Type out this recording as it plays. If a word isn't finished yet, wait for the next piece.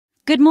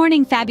Good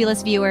morning,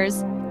 fabulous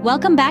viewers.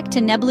 Welcome back to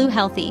Nebloo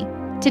Healthy.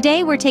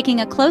 Today we're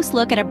taking a close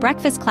look at a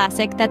breakfast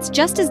classic that's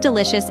just as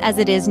delicious as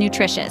it is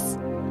nutritious.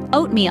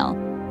 Oatmeal.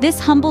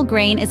 This humble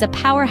grain is a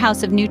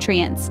powerhouse of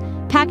nutrients,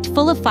 packed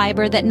full of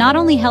fiber that not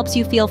only helps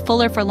you feel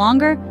fuller for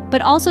longer,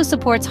 but also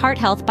supports heart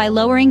health by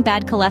lowering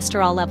bad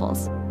cholesterol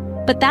levels.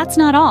 But that's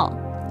not all.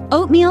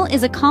 Oatmeal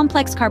is a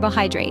complex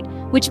carbohydrate,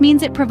 which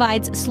means it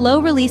provides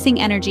slow-releasing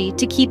energy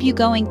to keep you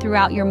going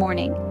throughout your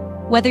morning.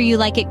 Whether you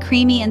like it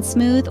creamy and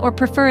smooth or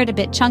prefer it a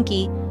bit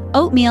chunky,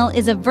 oatmeal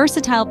is a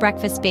versatile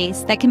breakfast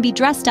base that can be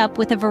dressed up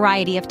with a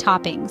variety of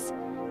toppings.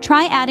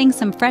 Try adding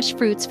some fresh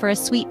fruits for a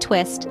sweet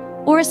twist,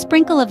 or a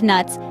sprinkle of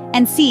nuts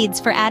and seeds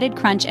for added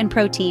crunch and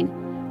protein.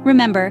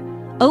 Remember,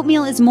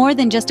 oatmeal is more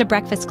than just a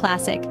breakfast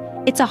classic.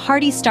 It's a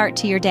hearty start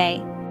to your day.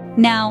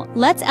 Now,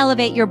 let's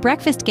elevate your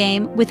breakfast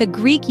game with a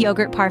Greek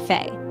yogurt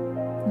parfait.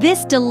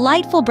 This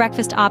delightful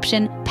breakfast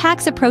option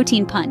packs a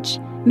protein punch,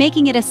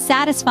 making it a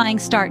satisfying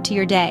start to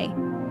your day.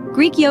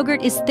 Greek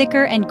yogurt is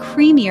thicker and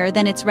creamier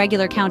than its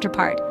regular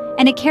counterpart,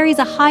 and it carries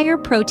a higher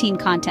protein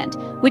content,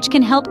 which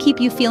can help keep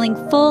you feeling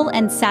full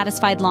and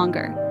satisfied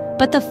longer.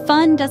 But the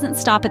fun doesn't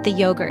stop at the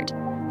yogurt.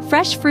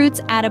 Fresh fruits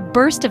add a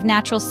burst of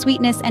natural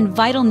sweetness and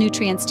vital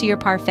nutrients to your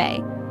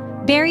parfait.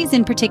 Berries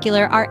in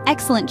particular are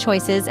excellent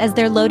choices as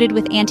they're loaded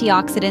with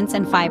antioxidants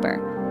and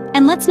fiber.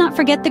 And let's not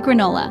forget the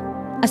granola.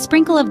 A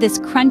sprinkle of this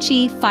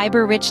crunchy,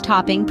 fiber-rich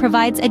topping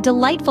provides a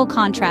delightful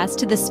contrast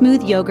to the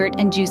smooth yogurt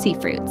and juicy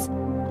fruits.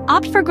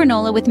 Opt for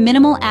granola with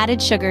minimal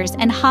added sugars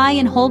and high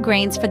in whole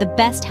grains for the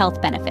best health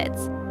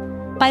benefits.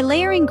 By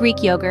layering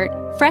Greek yogurt,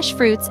 fresh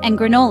fruits, and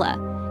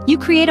granola, you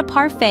create a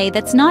parfait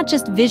that's not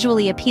just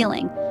visually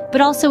appealing, but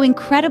also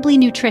incredibly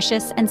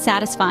nutritious and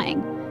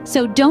satisfying.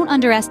 So don't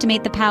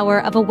underestimate the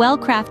power of a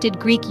well-crafted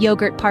Greek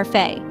yogurt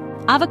parfait.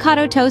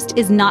 Avocado toast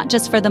is not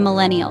just for the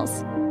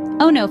millennials.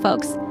 Oh no,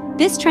 folks.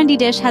 This trendy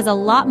dish has a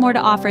lot more to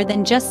offer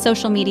than just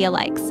social media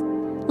likes.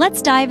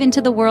 Let's dive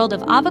into the world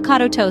of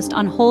avocado toast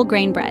on whole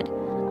grain bread,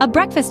 a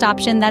breakfast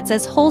option that's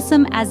as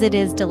wholesome as it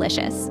is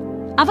delicious.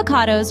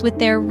 Avocados, with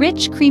their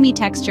rich, creamy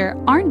texture,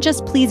 aren't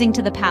just pleasing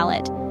to the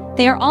palate.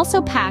 They are also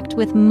packed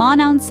with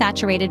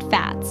monounsaturated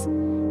fats.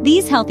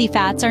 These healthy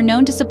fats are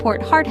known to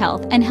support heart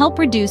health and help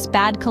reduce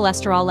bad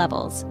cholesterol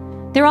levels.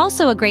 They're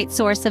also a great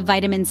source of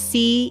vitamins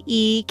C,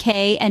 E,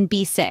 K, and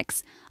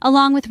B6,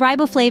 along with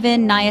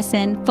riboflavin,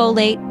 niacin,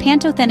 folate,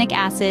 pantothenic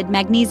acid,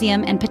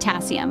 magnesium, and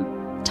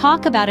potassium.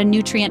 Talk about a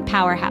nutrient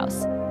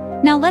powerhouse.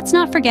 Now let's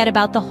not forget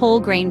about the whole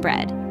grain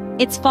bread.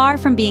 It's far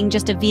from being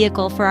just a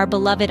vehicle for our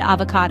beloved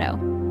avocado.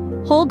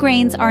 Whole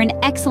grains are an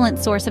excellent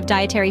source of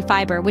dietary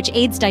fiber, which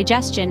aids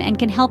digestion and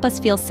can help us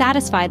feel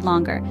satisfied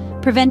longer,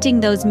 preventing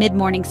those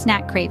mid-morning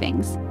snack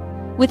cravings.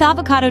 With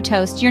avocado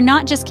toast, you're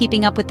not just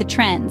keeping up with the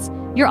trends,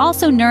 you're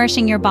also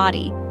nourishing your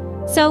body.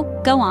 So,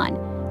 go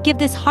on, give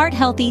this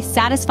heart-healthy,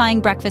 satisfying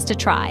breakfast a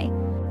try.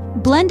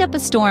 Blend up a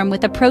storm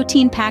with a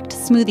protein-packed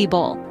smoothie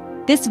bowl.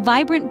 This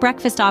vibrant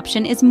breakfast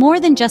option is more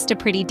than just a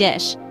pretty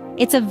dish.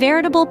 It's a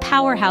veritable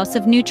powerhouse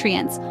of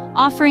nutrients,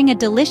 offering a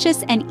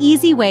delicious and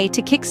easy way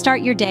to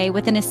kickstart your day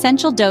with an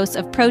essential dose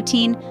of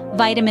protein,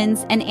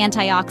 vitamins, and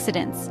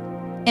antioxidants.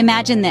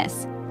 Imagine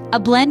this: a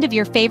blend of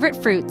your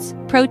favorite fruits,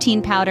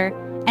 protein powder,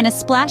 and a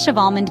splash of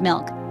almond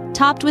milk,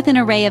 topped with an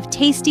array of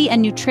tasty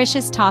and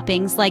nutritious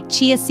toppings like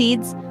chia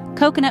seeds,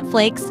 coconut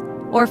flakes,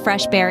 or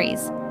fresh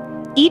berries.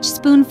 Each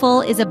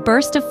spoonful is a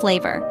burst of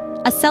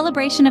flavor, a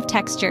celebration of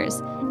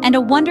textures, and a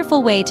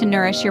wonderful way to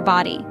nourish your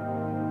body.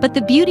 But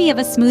the beauty of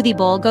a smoothie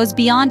bowl goes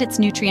beyond its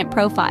nutrient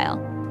profile.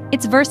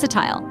 It's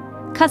versatile,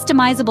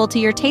 customizable to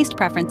your taste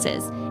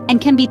preferences,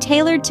 and can be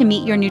tailored to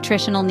meet your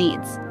nutritional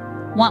needs.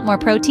 Want more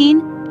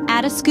protein?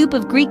 Add a scoop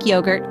of Greek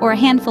yogurt or a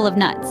handful of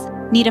nuts.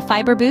 Need a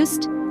fiber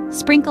boost?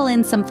 Sprinkle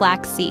in some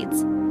flax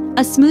seeds.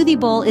 A smoothie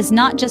bowl is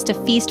not just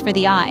a feast for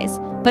the eyes,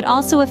 but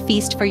also a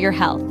feast for your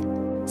health.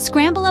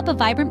 Scramble up a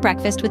vibrant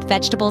breakfast with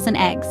vegetables and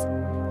eggs.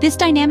 This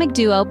dynamic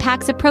duo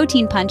packs a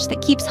protein punch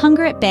that keeps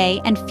hunger at bay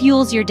and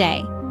fuels your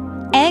day.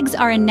 Eggs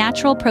are a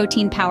natural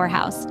protein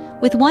powerhouse,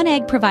 with one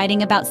egg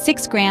providing about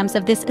 6 grams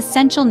of this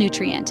essential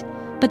nutrient.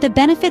 But the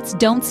benefits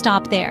don't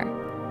stop there.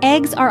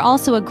 Eggs are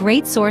also a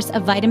great source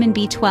of vitamin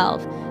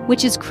B12,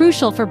 which is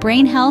crucial for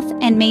brain health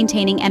and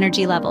maintaining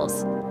energy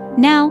levels.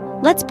 Now,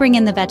 let's bring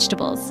in the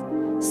vegetables.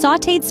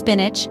 Sautéed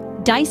spinach,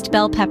 diced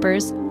bell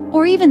peppers,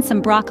 or even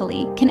some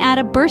broccoli can add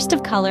a burst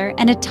of color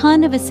and a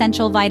ton of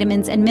essential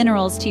vitamins and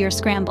minerals to your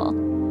scramble.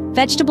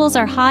 Vegetables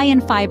are high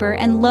in fiber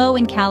and low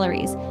in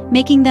calories,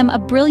 making them a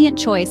brilliant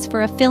choice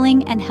for a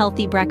filling and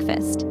healthy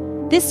breakfast.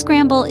 This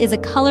scramble is a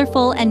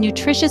colorful and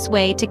nutritious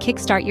way to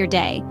kickstart your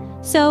day.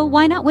 So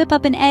why not whip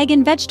up an egg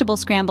and vegetable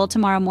scramble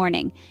tomorrow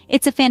morning?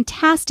 It's a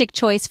fantastic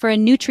choice for a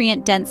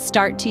nutrient-dense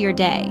start to your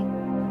day.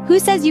 Who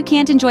says you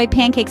can't enjoy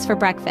pancakes for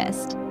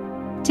breakfast?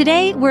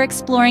 Today, we're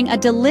exploring a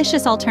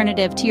delicious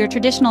alternative to your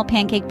traditional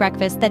pancake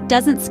breakfast that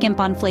doesn't skimp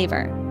on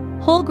flavor.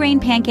 Whole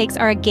grain pancakes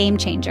are a game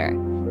changer.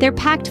 They're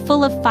packed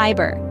full of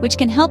fiber, which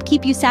can help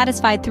keep you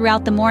satisfied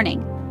throughout the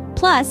morning.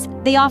 Plus,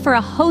 they offer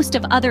a host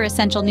of other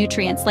essential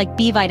nutrients like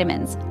B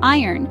vitamins,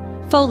 iron,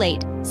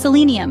 folate,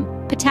 selenium,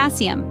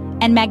 potassium,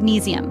 and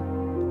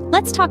magnesium.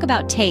 Let's talk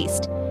about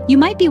taste. You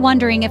might be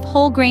wondering if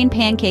whole grain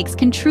pancakes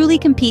can truly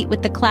compete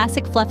with the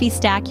classic fluffy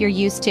stack you're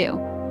used to.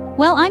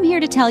 Well, I'm here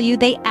to tell you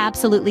they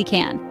absolutely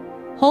can.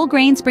 Whole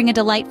grains bring a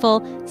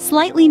delightful,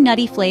 slightly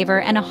nutty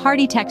flavor and a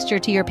hearty texture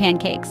to your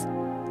pancakes.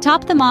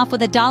 Top them off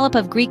with a dollop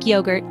of Greek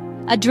yogurt,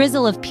 a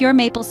drizzle of pure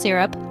maple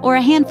syrup, or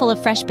a handful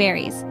of fresh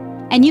berries.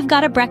 And you've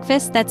got a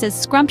breakfast that's as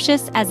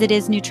scrumptious as it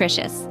is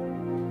nutritious.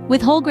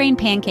 With whole grain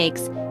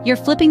pancakes, you're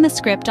flipping the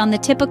script on the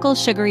typical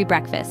sugary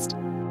breakfast.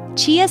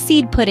 Chia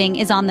seed pudding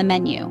is on the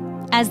menu.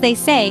 As they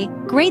say,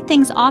 great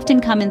things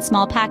often come in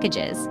small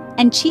packages,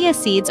 and chia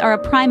seeds are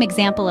a prime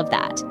example of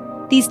that.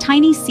 These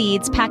tiny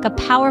seeds pack a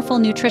powerful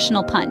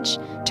nutritional punch,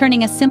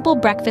 turning a simple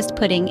breakfast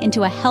pudding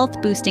into a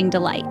health-boosting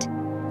delight.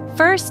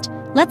 First,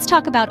 let's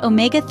talk about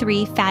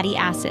omega-3 fatty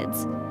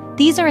acids.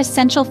 These are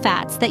essential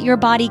fats that your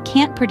body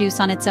can't produce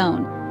on its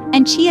own,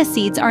 and chia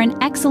seeds are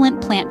an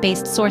excellent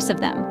plant-based source of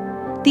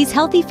them. These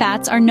healthy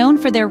fats are known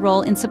for their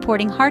role in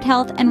supporting heart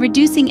health and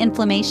reducing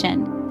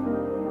inflammation.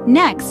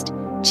 Next,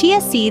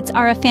 chia seeds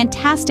are a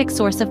fantastic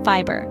source of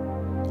fiber.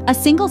 A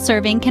single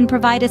serving can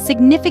provide a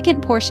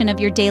significant portion of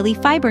your daily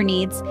fiber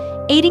needs,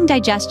 aiding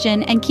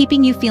digestion and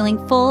keeping you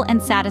feeling full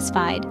and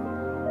satisfied.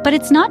 But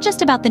it's not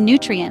just about the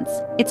nutrients,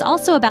 it's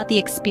also about the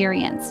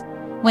experience.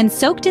 When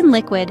soaked in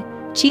liquid,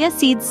 chia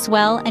seeds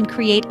swell and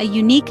create a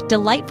unique,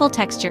 delightful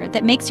texture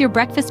that makes your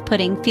breakfast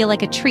pudding feel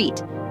like a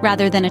treat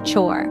rather than a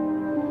chore.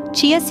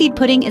 Chia seed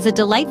pudding is a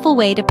delightful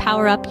way to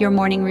power up your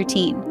morning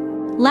routine.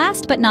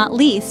 Last but not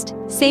least,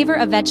 savor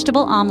a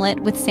vegetable omelet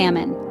with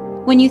salmon.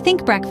 When you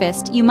think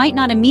breakfast, you might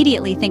not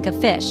immediately think of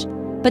fish,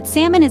 but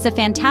salmon is a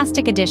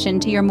fantastic addition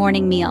to your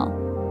morning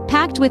meal.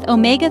 Packed with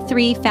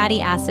omega-3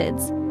 fatty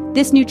acids,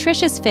 this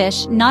nutritious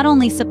fish not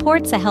only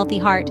supports a healthy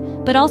heart,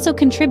 but also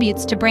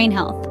contributes to brain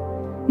health.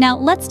 Now,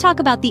 let's talk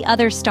about the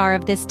other star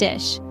of this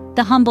dish,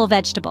 the humble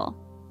vegetable.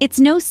 It's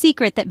no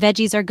secret that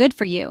veggies are good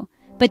for you,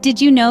 but did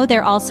you know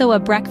they're also a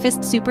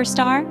breakfast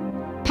superstar?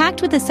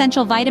 Packed with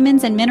essential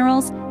vitamins and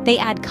minerals, they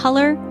add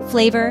color,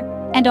 flavor,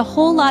 and a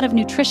whole lot of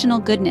nutritional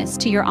goodness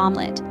to your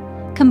omelet.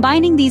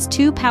 Combining these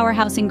two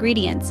powerhouse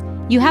ingredients,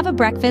 you have a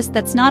breakfast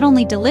that's not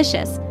only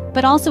delicious,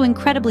 but also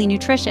incredibly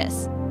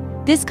nutritious.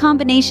 This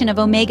combination of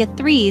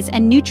omega-3s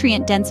and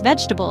nutrient-dense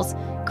vegetables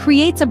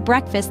creates a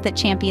breakfast that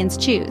champions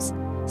choose.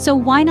 So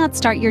why not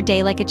start your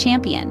day like a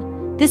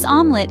champion? This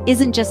omelet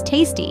isn't just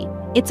tasty,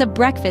 it's a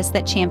breakfast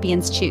that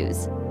champions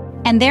choose.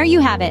 And there you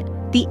have it,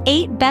 the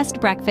 8 best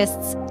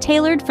breakfasts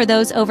tailored for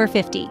those over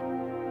 50.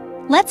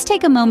 Let's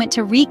take a moment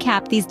to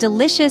recap these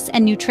delicious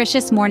and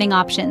nutritious morning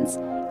options,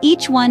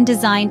 each one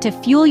designed to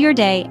fuel your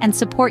day and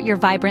support your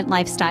vibrant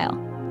lifestyle.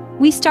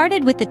 We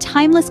started with the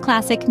timeless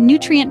classic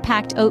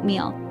nutrient-packed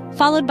oatmeal,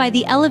 followed by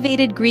the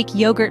elevated Greek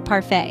yogurt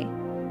parfait.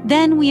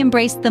 Then we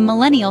embraced the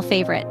millennial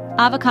favorite,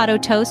 avocado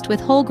toast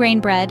with whole grain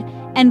bread,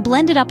 and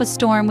blended up a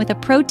storm with a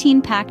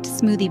protein-packed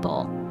smoothie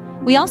bowl.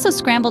 We also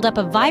scrambled up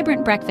a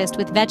vibrant breakfast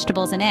with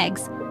vegetables and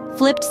eggs,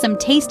 flipped some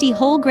tasty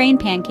whole grain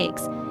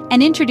pancakes,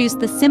 and introduced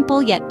the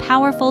simple yet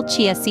powerful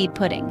chia seed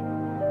pudding.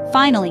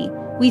 Finally,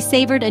 we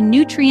savored a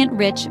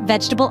nutrient-rich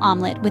vegetable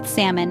omelet with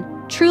salmon,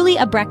 truly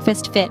a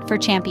breakfast fit for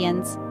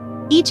champions.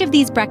 Each of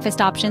these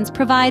breakfast options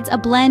provides a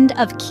blend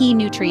of key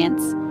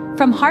nutrients,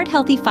 from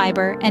heart-healthy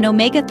fiber and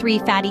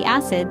omega-3 fatty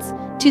acids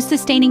to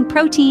sustaining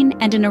protein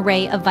and an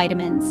array of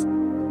vitamins.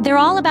 They're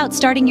all about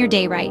starting your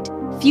day right,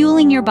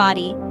 fueling your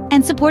body,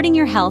 and supporting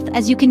your health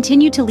as you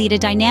continue to lead a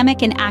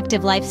dynamic and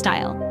active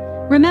lifestyle.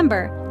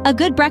 Remember, a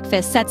good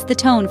breakfast sets the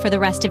tone for the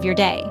rest of your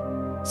day.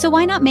 So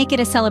why not make it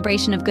a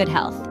celebration of good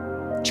health?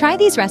 Try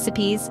these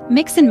recipes,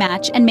 mix and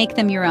match, and make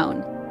them your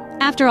own.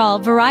 After all,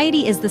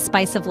 variety is the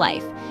spice of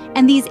life,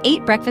 and these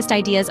 8 breakfast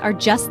ideas are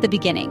just the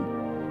beginning.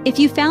 If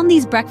you found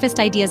these breakfast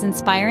ideas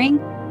inspiring,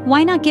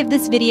 why not give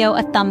this video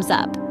a thumbs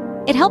up?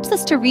 It helps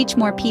us to reach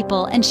more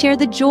people and share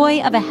the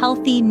joy of a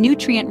healthy,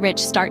 nutrient-rich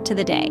start to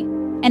the day.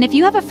 And if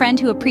you have a friend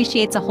who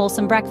appreciates a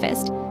wholesome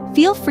breakfast,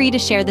 feel free to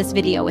share this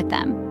video with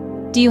them.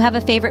 Do you have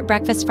a favorite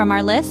breakfast from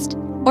our list?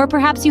 Or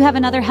perhaps you have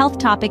another health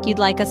topic you'd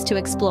like us to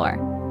explore?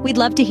 We'd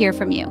love to hear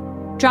from you.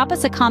 Drop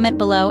us a comment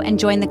below and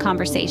join the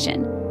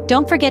conversation.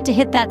 Don't forget to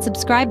hit that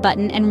subscribe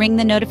button and ring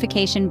the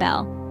notification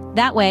bell.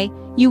 That way,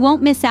 you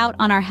won't miss out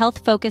on our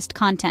health-focused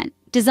content,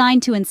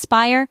 designed to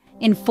inspire,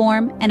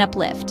 inform, and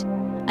uplift.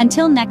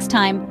 Until next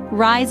time,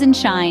 rise and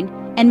shine,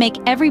 and make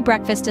every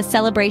breakfast a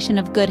celebration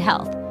of good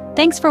health.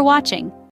 Thanks for watching.